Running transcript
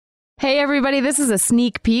Hey, everybody, this is a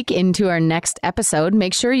sneak peek into our next episode.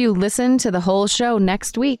 Make sure you listen to the whole show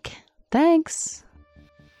next week. Thanks.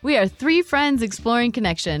 We are three friends exploring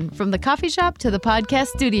connection from the coffee shop to the podcast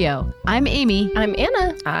studio. I'm Amy. I'm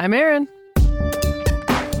Anna. I'm Aaron.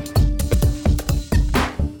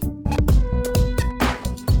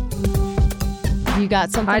 You got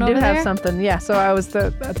something I over do have there? something. Yeah. So I was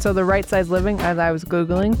the right size living as I was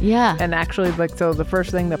Googling. Yeah. And actually, so the first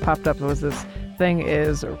thing that popped up was this thing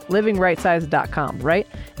is livingrightsized.com, right?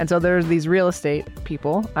 And so there's these real estate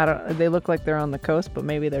people. They look like they're on the coast, but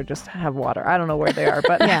maybe they just have water. I don't know where they are,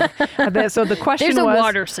 but yeah. So the question There's was, a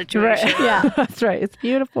water situation. Right, yeah, that's right. It's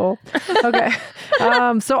beautiful. Okay.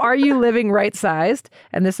 So are you living right sized?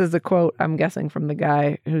 And this is a quote, I'm guessing, from the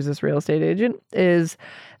guy who's this real estate agent, is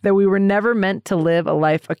that we were never meant to live a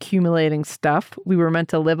life accumulating stuff. We were meant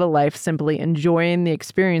to live a life simply enjoying the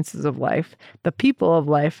experiences of life, the people of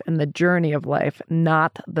life, and the journey of life,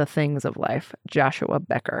 not the things of life. Joshua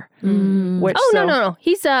Becker. No.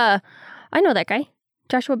 He's I know that guy.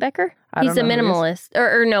 Joshua Becker. He's a minimalist.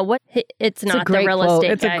 Or no, what? It's not the real quote.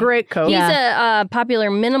 estate It's guy. a great quote. He's a popular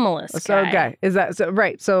minimalist guy. Is that so?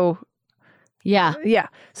 Right. So Yeah. yeah.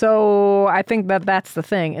 So I think that's the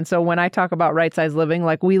thing. And so when I talk about right size living,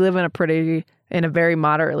 like we live in a very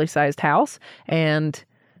moderately sized house. And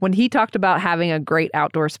when he talked about having a great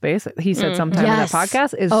outdoor space, he said sometime in that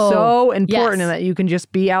podcast is so important in that you can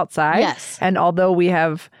just be outside. Yes. And although we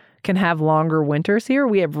can have longer winters here,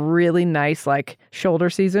 we have really nice like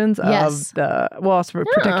shoulder seasons of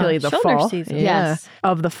particularly the shoulder fall. season. Yeah, Yes.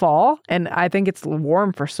 of the fall. And I think it's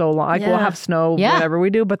warm for so long. Like we'll have snow whatever we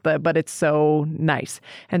do, but it's so nice.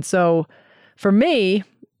 And so for me,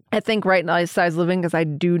 I think right size living because I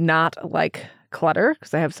do not like clutter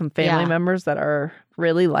because I have some family members that are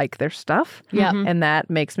really like their stuff. Yeah. And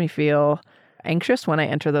that makes me feel anxious when I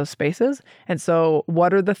enter those spaces. And so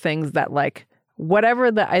what are the things that like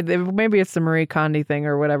whatever maybe it's the Marie Kondo thing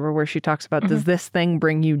or whatever, where she talks about, does this thing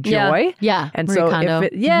bring you joy? Yeah. And Marie so Kondo.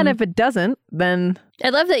 and if it doesn't, then I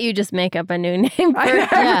love that you just make up a new name for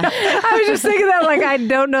I was just thinking that like I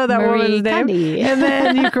don't know that Marie woman's name. Kondo. And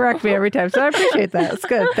then you correct me every time. So I appreciate that. It's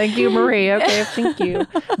good. Thank you, Marie. Okay, thank you.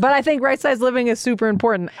 But I think right size living is super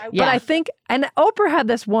important. Yeah. But I think, and Oprah had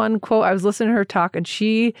this one quote, I was listening to her talk and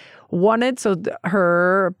she wanted,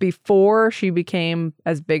 before she became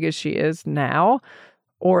as big as she is now,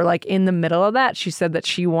 or like in the middle of that, she said that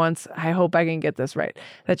she wants, I hope I can get this right,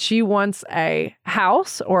 that she wants a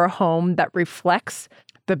house or a home that reflects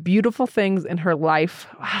the beautiful things in her life.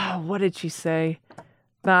 Wow, what did she say?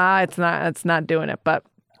 It's not doing it, but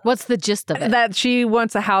What's the gist of it? that she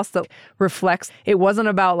wants a house that reflects, it wasn't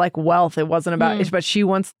about like wealth, it wasn't about, but she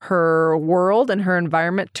wants her world and her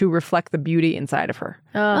environment to reflect the beauty inside of her.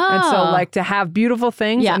 And so like to have beautiful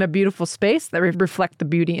things in a beautiful space that reflect the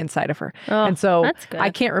beauty inside of her. And so that's good. I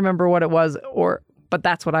can't remember what it was but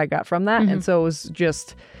that's what I got from that. And so it was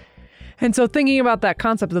just, and so thinking about that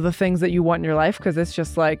concept of the things that you want in your life, because it's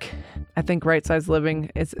just like, I think right size living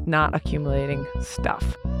is not accumulating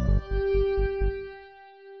stuff.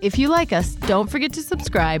 If you like us, don't forget to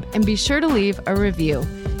subscribe and be sure to leave a review.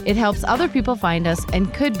 It helps other people find us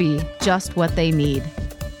and could be just what they need.